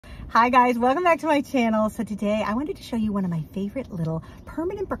Hi guys, welcome back to my channel. So today I wanted to show you one of my favorite little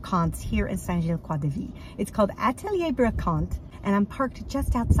permanent brocantes here in Saint-Gilles-Croix de Vie. It's called Atelier Brocante, and I'm parked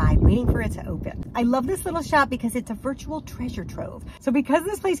just outside waiting for it to open. I love this little shop because it's a virtual treasure trove. So because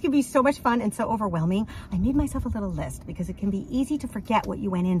this place can be so much fun and so overwhelming, I made myself a little list because it can be easy to forget what you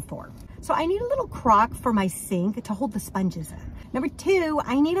went in for. So I need a little crock for my sink to hold the sponges in. Number two,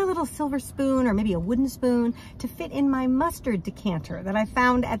 I need a little silver spoon or maybe a wooden spoon to fit in my mustard decanter that I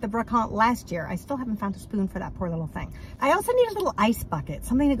found at the Brocante last year. I still haven't found a spoon for that poor little thing. I also need a little ice bucket,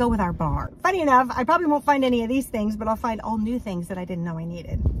 something to go with our bar. Funny enough, I probably won't find any of these things, but I'll find all new things that I didn't know I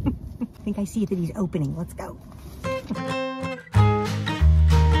needed. I think I see that he's opening. Let's go.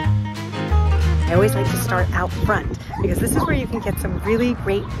 I always like to start out front because this is where you can get some really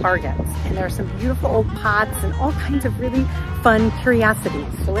great bargains. And there are some beautiful old pots and all kinds of really fun curiosities.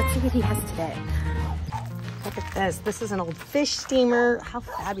 So let's see what he has today. Look at this. This is an old fish steamer. How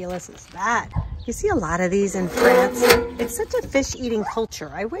fabulous is that? You see a lot of these in France. It's such a fish-eating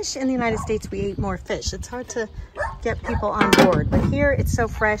culture. I wish in the United States we ate more fish. It's hard to get people on board. But here it's so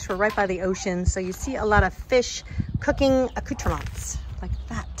fresh. We're right by the ocean. So you see a lot of fish cooking accoutrements like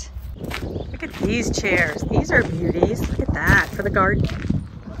that. Look at these chairs. These are beauties. Look at that for the garden.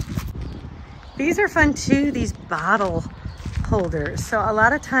 These are fun too, these bottle holders. So a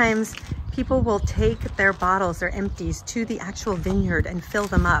lot of times people will take their bottles, their empties, to the actual vineyard and fill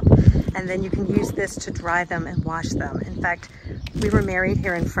them up. And then you can use this to dry them and wash them. In fact, we were married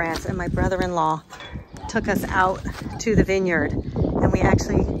here in France and my brother-in-law took us out to the vineyard and we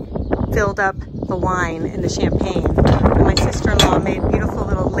actually filled up the wine and the champagne. And my sister-in-law made beautiful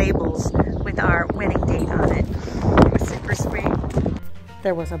little labels with our wedding date on it. It was super sweet.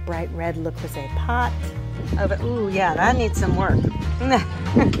 There was a bright red Le Creuset pot. Ooh, yeah, that needs some work.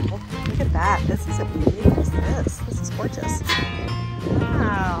 Look at that. This is a beauty. What is this? This is gorgeous.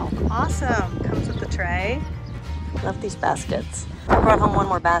 Wow, awesome. Comes with the tray. Love these baskets. I brought home one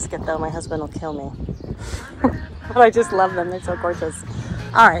more basket though. My husband will kill me. But I just love them. They're so gorgeous.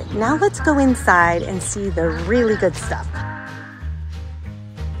 All right, now let's go inside and see the really good stuff.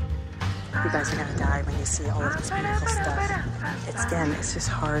 You guys are gonna die when you see all of this beautiful stuff. It's just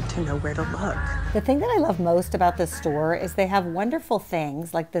hard to know where to look. The thing that I love most about this store is they have wonderful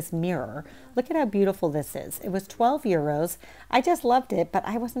things like this mirror. Look at how beautiful this is. It was 12 euros. I just loved it, but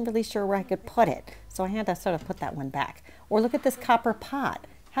I wasn't really sure where I could put it. So I had to sort of put that one back. Or look at this copper pot.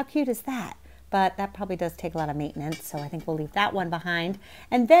 How cute is that? But that probably does take a lot of maintenance, so I think we'll leave that one behind.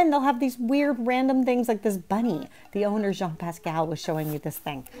 And then they'll have these weird random things like this bunny. The owner, Jean-Pascal, was showing me this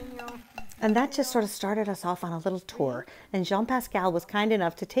thing. And that just sort of started us off on a little tour. And Jean-Pascal was kind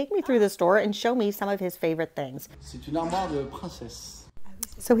enough to take me through the store and show me some of his favorite things. C'est une armoire de princesse.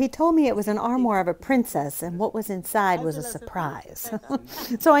 So he told me it was an armoire of a princess and what was inside was a surprise.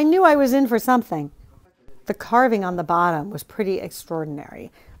 So I knew I was in for something. The carving on the bottom was pretty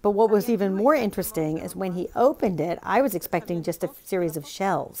extraordinary. But what was even more interesting is when he opened it, I was expecting just a series of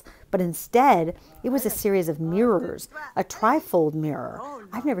shelves. But instead, it was a series of mirrors, a trifold mirror.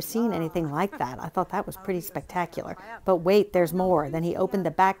 I've never seen anything like that. I thought that was pretty spectacular. But wait, there's more. Then he opened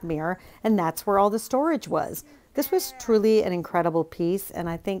the back mirror, and that's where all the storage was. This was truly an incredible piece, and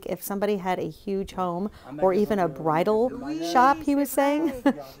I think if somebody had a huge home or even a bridal shop, he was saying,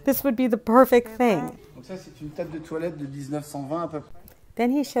 this would be the perfect thing.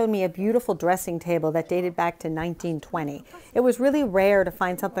 Then he showed me a beautiful dressing table that dated back to 1920. It was really rare to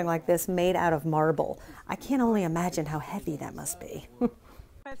find something like this made out of marble. I can't only imagine how heavy that must be.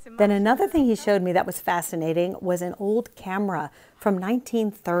 Then another thing he showed me that was fascinating was an old camera from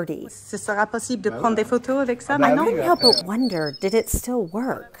 1930. I don't help but wonder, did it still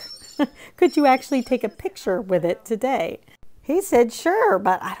work? Could you actually take a picture with it today? He said sure,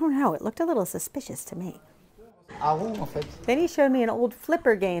 but I don't know. It looked a little suspicious to me. Then he showed me an old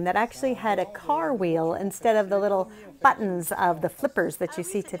flipper game that actually had a car wheel instead of the little buttons of the flippers that you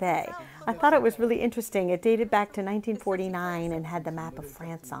see today. I thought it was really interesting. It dated back to 1949 and had the map of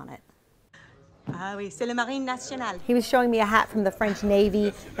France on it. He was showing me a hat from the French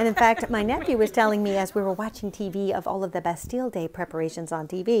Navy, and in fact, my nephew was telling me as we were watching TV of all of the Bastille Day preparations on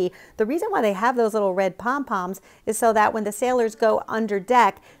TV, the reason why they have those little red pom-poms is so that when the sailors go under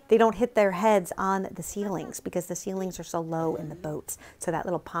deck, they don't hit their heads on the ceilings because the ceilings are so low in the boats. So that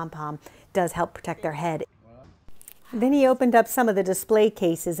little pom-pom does help protect their head. Then he opened up some of the display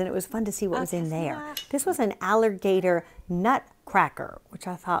cases, and it was fun to see what was in there. This was an alligator nut cracker, which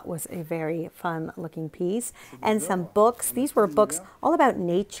I thought was a very fun looking piece, and some books. These were books all about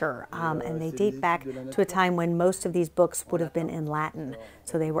nature, and they date back to a time when most of these books would have been in Latin.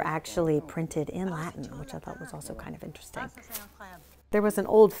 So they were actually printed in Latin, which I thought was also kind of interesting. There was an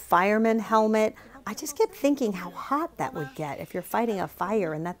old fireman helmet. I just kept thinking how hot that would get if you're fighting a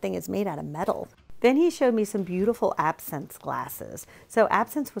fire and that thing is made out of metal. Then he showed me some beautiful absinthe glasses. So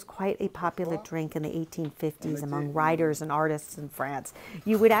absinthe was quite a popular drink in the 1850s among writers and artists in France.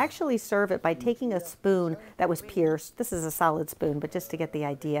 You would actually serve it by taking a spoon that was pierced. This is a solid spoon, but just to get the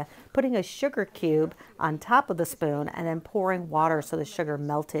idea, putting a sugar cube on top of the spoon and then pouring water so the sugar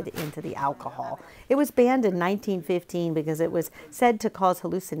melted into the alcohol. It was banned in 1915 because it was said to cause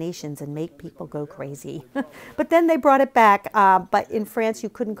hallucinations and make people go crazy. But then they brought it back, but in France you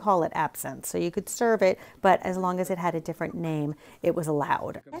couldn't call it absinthe. So you could serve it, but as long as it had a different name, it was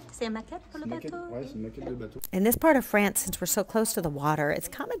allowed. In this part of France, since we're so close to the water, it's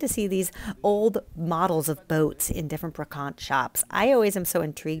common to see these old models of boats in different Brocante shops. I always am so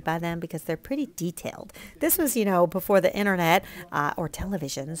intrigued by them because they're pretty detailed. This was, you know, before the internet or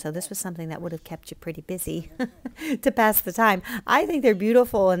television, so this was something that would have kept you pretty busy to pass the time. I think they're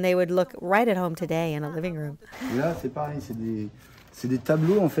beautiful and they would look right at home today in a living room. Là, c'est pareil, c'est des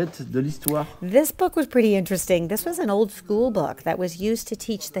tableaux en fait de l'histoire. This book was pretty interesting. This was an old school book that was used to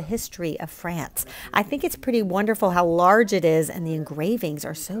teach the history of France. I think it's pretty wonderful how large it is and the engravings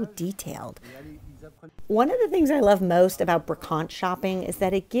are so detailed. One of the things I love most about Brocante shopping is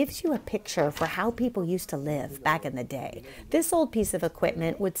that it gives you a picture for how people used to live back in the day. This old piece of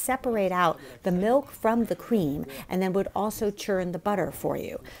equipment would separate out the milk from the cream and then would also churn the butter for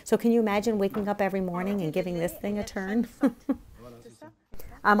you. So can you imagine waking up every morning and giving this thing a turn?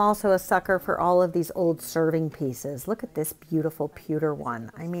 I'm also a sucker for all of these old serving pieces. Look at this beautiful pewter one.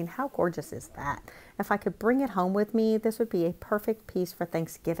 I mean, how gorgeous is that? If I could bring it home with me, this would be a perfect piece for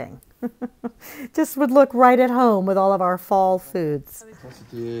Thanksgiving. Just would look right at home with all of our fall foods.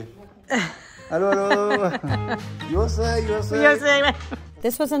 Hello, hello. USA.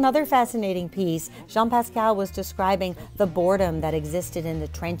 This was another fascinating piece. Jean-Pascal was describing the boredom that existed in the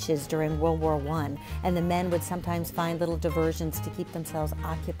trenches during World War I, and the men would sometimes find little diversions to keep themselves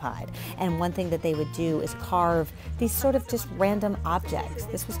occupied. And one thing that they would do is carve these sort of just random objects.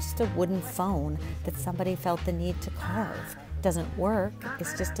 This was just a wooden phone that somebody felt the need to carve. It doesn't work,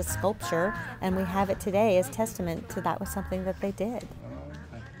 it's just a sculpture, and we have it today as testament to that was something that they did.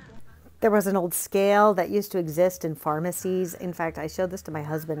 There was an old scale that used to exist in pharmacies. In fact, I showed this to my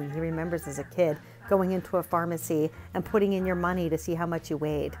husband, and he remembers as a kid going into a pharmacy and putting in your money to see how much you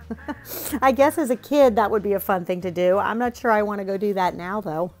weighed. I guess as a kid, that would be a fun thing to do. I'm not sure I want to go do that now,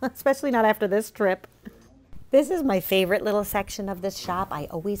 though, especially not after this trip. This is my favorite little section of this shop. I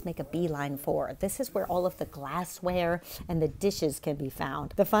always make a beeline for. This is where all of the glassware and the dishes can be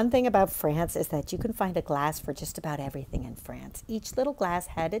found. The fun thing about France is that you can find a glass for just about everything in France. Each little glass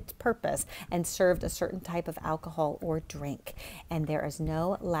had its purpose and served a certain type of alcohol or drink, and there is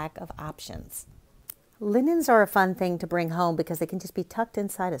no lack of options. Linens are a fun thing to bring home because they can just be tucked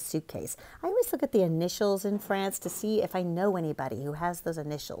inside a suitcase. I always look at the initials in France to see if I know anybody who has those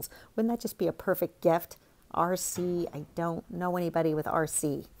initials. Wouldn't that just be a perfect gift? RC, I don't know anybody with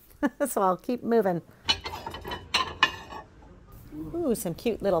RC, so I'll keep moving. Ooh, some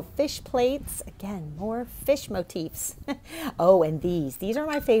cute little fish plates. Again, more fish motifs. Oh, and these are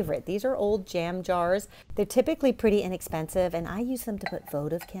my favorite. These are old jam jars. They're typically pretty inexpensive, and I use them to put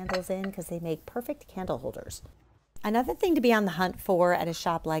votive candles in because they make perfect candle holders. Another thing to be on the hunt for at a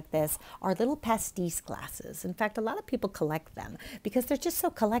shop like this are little pastis glasses. In fact, a lot of people collect them because they're just so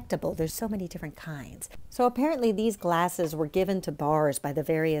collectible. There's so many different kinds. So apparently these glasses were given to bars by the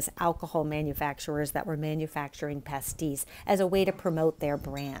various alcohol manufacturers that were manufacturing pastis as a way to promote their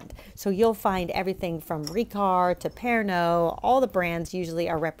brand. So you'll find everything from Ricard to Pernod. All the brands usually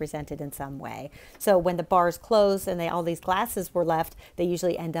are represented in some way. So when the bars close and all these glasses were left, they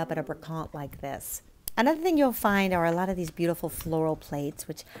usually end up at a Brocante like this. Another thing you'll find are a lot of these beautiful floral plates,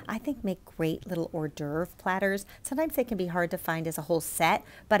 which I think make great little hors d'oeuvre platters. Sometimes they can be hard to find as a whole set,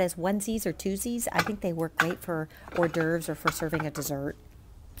 but as onesies or twosies, I think they work great for hors d'oeuvres or for serving a dessert.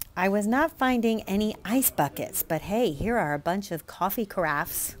 I was not finding any ice buckets, but hey, here are a bunch of coffee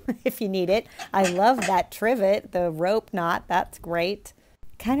carafes if you need it. I love that trivet, the rope knot, that's great.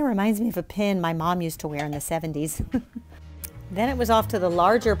 Kind of reminds me of a pin my mom used to wear in the 70s. Then it was off to the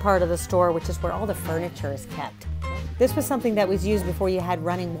larger part of the store, which is where all the furniture is kept. This was something that was used before you had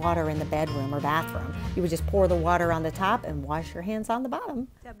running water in the bedroom or bathroom. You would just pour the water on the top and wash your hands on the bottom.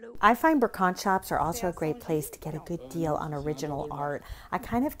 I find Brocante shops are also a great place to get a good deal on original art. I'm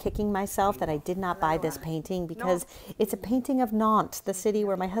kind of kicking myself that I did not buy this painting because it's a painting of Nantes, the city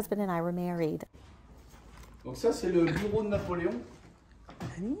where my husband and I were married. Donc ça, c'est le bureau de Napoléon?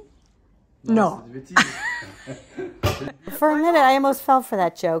 No. C'est des bêtises. For a minute, I almost fell for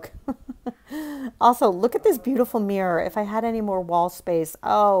that joke. Also, look at this beautiful mirror. If I had any more wall space,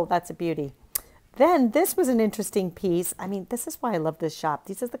 oh, that's a beauty. Then this was an interesting piece. I mean, this is why I love this shop.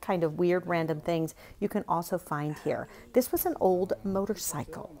 These are the kind of weird random things you can also find here. This was an old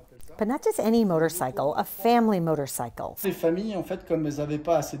motorcycle, but not just any motorcycle, a family motorcycle. Les familles, en fait, comme elles n'avaient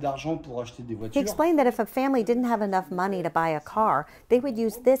pas assez d'argent pour acheter des voitures. He explained that if a family didn't have enough money to buy a car, they would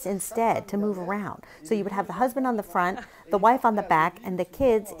use this instead to move around. So you would have the husband on the front, the wife on the back, and the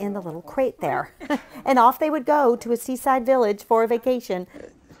kids in the little crate there. And off they would go to a seaside village for a vacation.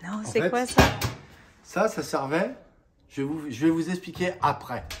 No, c'est quoi ça? Ça servait, je vais vous expliquer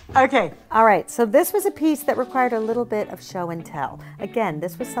après. Okay, all right, so this was a piece that required a little bit of show and tell. Again,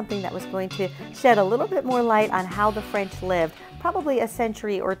 this was something that was going to shed a little bit more light on how the French lived probably a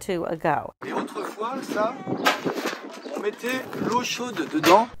century or two ago. Et autrefois, ça, on mettait l'eau chaude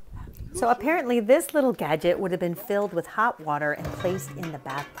dedans. So apparently this little gadget would have been filled with hot water and placed in the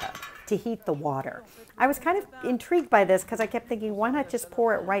bathtub to heat the water. I was kind of intrigued by this because I kept thinking, why not just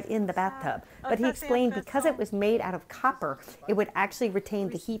pour it right in the bathtub? But he explained because it was made out of copper, it would actually retain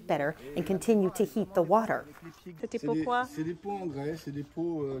the heat better and continue to heat the water.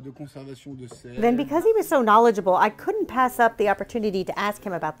 Then because he was so knowledgeable, I couldn't pass up the opportunity to ask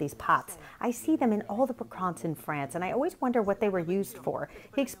him about these pots. I see them in all the Brocantes in France, and I always wonder what they were used for.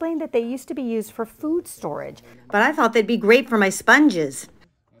 He explained that they used to be used for food storage, but I thought they'd be great for my sponges.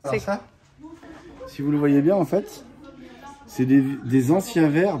 Alors ça, si vous le voyez bien, en fait, c'est des anciens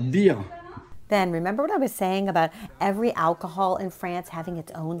verres beer. Then remember what I was saying about every alcohol in France having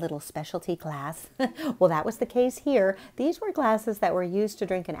its own little specialty glass? Well, that was the case here. These were glasses that were used to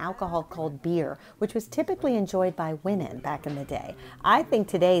drink an alcohol called beer, which was typically enjoyed by women back in the day. I think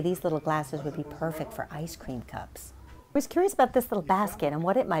today these little glasses would be perfect for ice cream cups. I was curious about this little basket and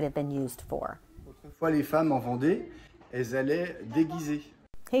what it might have been used for. Autrefois, les femmes en Vendée, elles allaient déguisées.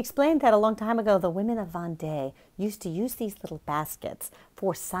 He explained that a long time ago, the women of Vendee used to use these little baskets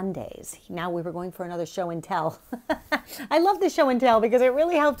for Sundays. Now we were going for another show and tell. I love the show and tell because it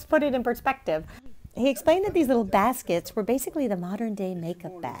really helps put it in perspective. He explained that these little baskets were basically the modern day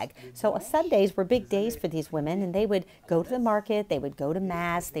makeup bag. So Sundays were big days for these women, and they would go to the market, they would go to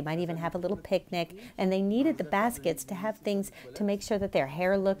mass, they might even have a little picnic, and they needed the baskets to have things to make sure that their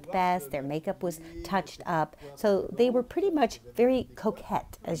hair looked best, their makeup was touched up. So they were pretty much very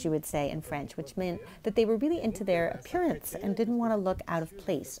coquette, as you would say in French, which meant that they were really into their appearance and didn't want to look out of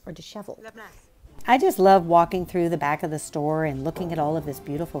place or disheveled. I just love walking through the back of the store and looking at all of this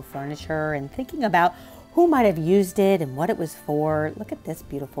beautiful furniture and thinking about who might have used it and what it was for. Look at this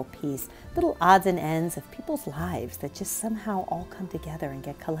beautiful piece. Little odds and ends of people's lives that just somehow all come together and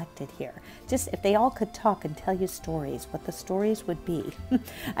get collected here. Just if they all could talk and tell you stories, what the stories would be.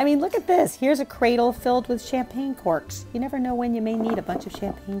 I mean, look at this. Here's a cradle filled with champagne corks. You never know when you may need a bunch of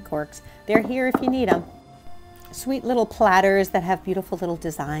champagne corks. They're here if you need them. Sweet little platters that have beautiful little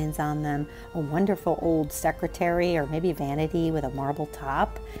designs on them. A wonderful old secretary or maybe vanity with a marble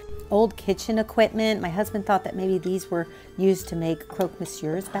top. Old kitchen equipment. My husband thought that maybe these were used to make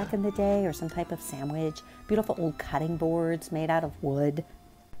croque-monsieurs back in the day or some type of sandwich. Beautiful old cutting boards made out of wood.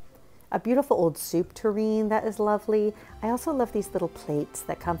 A beautiful old soup tureen that is lovely. I also love these little plates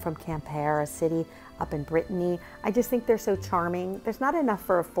that come from Quimper, a city up in Brittany. I just think they're so charming. There's not enough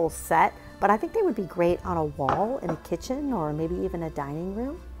for a full set, but I think they would be great on a wall in a kitchen or maybe even a dining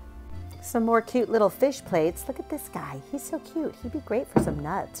room. Some more cute little fish plates. Look at this guy. He's so cute. He'd be great for some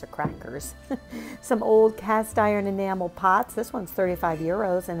nuts or crackers. Some old cast iron enamel pots. This one's 35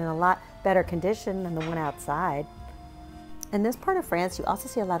 euros and in a lot better condition than the one outside. In this part of France, you also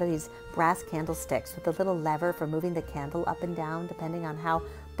see a lot of these brass candlesticks with a little lever for moving the candle up and down depending on how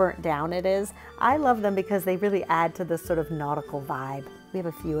burnt down it is. I love them because they really add to this sort of nautical vibe. We have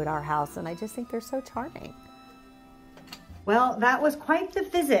a few at our house and I just think they're so charming. Well, that was quite the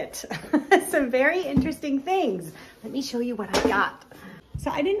visit. Some very interesting things. Let me show you what I got.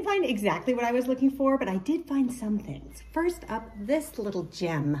 So I didn't find exactly what I was looking for, but I did find some things. First up, this little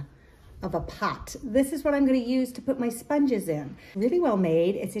gem of a pot. This is what I'm going to use to put my sponges in. Really well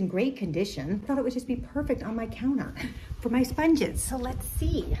made. It's in great condition. I thought it would just be perfect on my counter for my sponges. So let's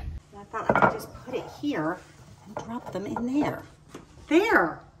see. I thought I could just put it here and drop them in there.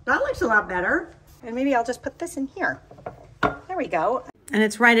 There, that looks a lot better. And maybe I'll just put this in here. There we go. And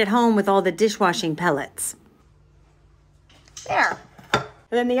it's right at home with all the dishwashing pellets. There.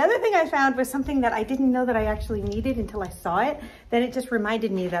 And then the other thing I found was something that I didn't know that I actually needed until I saw it. Then it just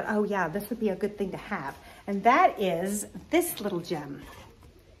reminded me that, oh yeah, this would be a good thing to have. And that is this little gem.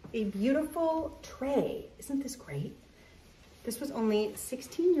 A beautiful tray. Isn't this great? This was only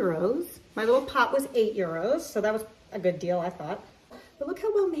 16 euros. My little pot was 8 euros, so that was a good deal, I thought. But look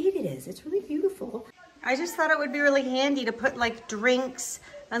how well made it is. It's really beautiful. I just thought it would be really handy to put like drinks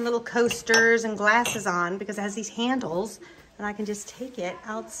and little coasters and glasses on because it has these handles and I can just take it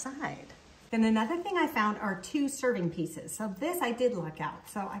outside. Then another thing I found are 2 serving pieces. So this I did luck out.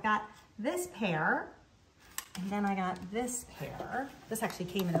 So I got this pair and then I got this pair. This actually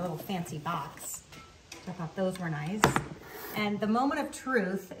came in a little fancy box. So I thought those were nice. And the moment of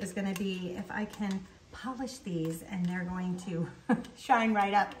truth is gonna be if I can polish these and they're going to shine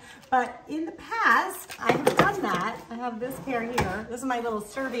right up. But in the past, I have done that. I have this pair here. This is my little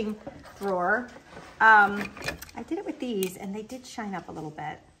serving drawer. I did it with these and they did shine up a little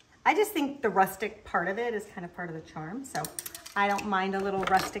bit. I just think the rustic part of it is kind of part of the charm. So I don't mind a little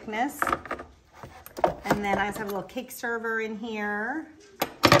rusticness. And then I also have a little cake server in here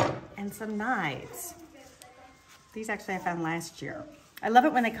and some knives. These actually I found last year. I love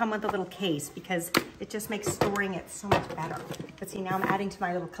it when they come with a little case because it just makes storing it so much better. But see, now I'm adding to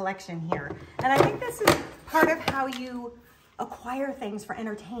my little collection here. And I think this is part of how you acquire things for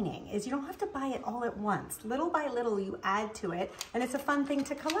entertaining, is you don't have to buy it all at once. Little by little, you add to it, and it's a fun thing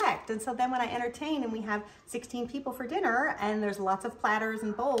to collect. And so then when I entertain and we have 16 people for dinner and there's lots of platters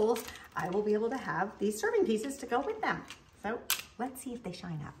and bowls, I will be able to have these serving pieces to go with them. So let's see if they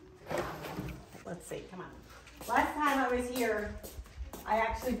shine up. Let's see, come on. Last time I was here, I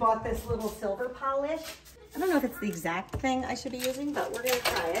actually bought this little silver polish. I don't know if it's the exact thing I should be using, but we're gonna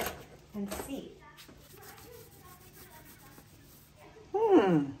try it and see.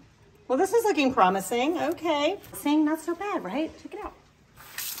 Well, this is looking promising. Okay. Saying not so bad, right? Check it out.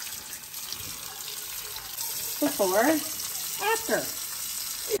 Before, after.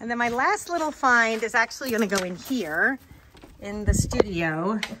 And then my last little find is actually gonna go in here in the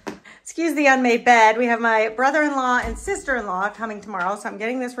studio. Excuse the unmade bed. We have my brother-in-law and sister-in-law coming tomorrow, so I'm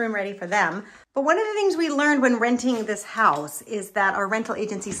getting this room ready for them. But one of the things we learned when renting this house is that our rental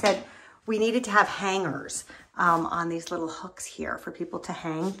agency said we needed to have hangers on these little hooks here for people to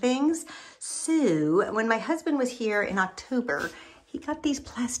hang things. So when my husband was here in October, he got these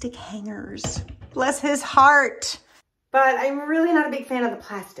plastic hangers. Bless his heart. But I'm really not a big fan of the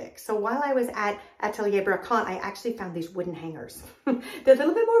plastic. So while I was at Atelier Brocante, I actually found these wooden hangers. They're a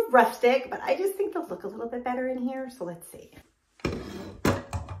little bit more rustic, but I just think they'll look a little bit better in here. So let's see.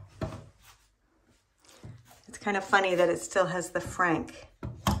 It's kind of funny that it still has the frank.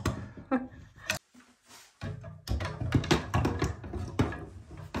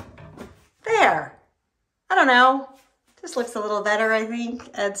 There. I don't know. Just looks a little better, I think.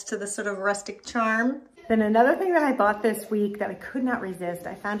 Adds to the sort of rustic charm. Then another thing that I bought this week that I could not resist,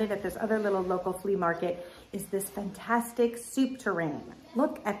 I found it at this other little local flea market, is this fantastic soup tureen.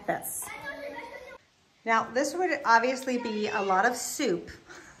 Look at this. Now, this would obviously be a lot of soup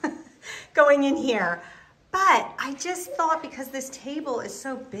going in here, but I just thought because this table is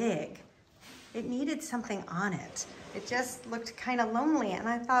so big, it needed something on it. It just looked kind of lonely, and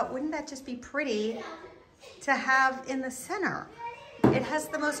I thought, wouldn't that just be pretty to have in the center? It has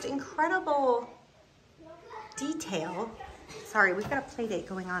the most incredible detail. Sorry, we've got a play date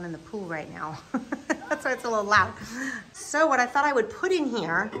going on in the pool right now. That's why it's a little loud. So what I thought I would put in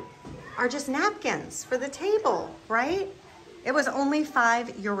here are just napkins for the table, right? It was only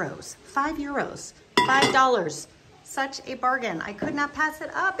 €5. 5 euros, $5. Such a bargain. I could not pass it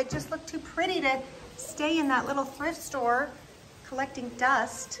up. It just looked too pretty to stay in that little thrift store collecting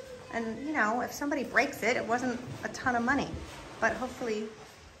dust. And you know, if somebody breaks it, it wasn't a ton of money, but hopefully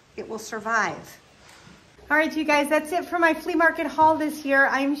it will survive. All right, you guys, that's it for my flea market haul this year.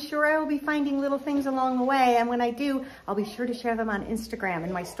 I'm sure I will be finding little things along the way. And when I do, I'll be sure to share them on Instagram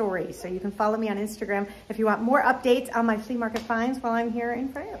in my stories. So you can follow me on Instagram if you want more updates on my flea market finds while I'm here in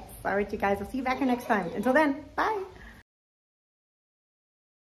France. All right, you guys, I'll see you back here next time. Until then, bye.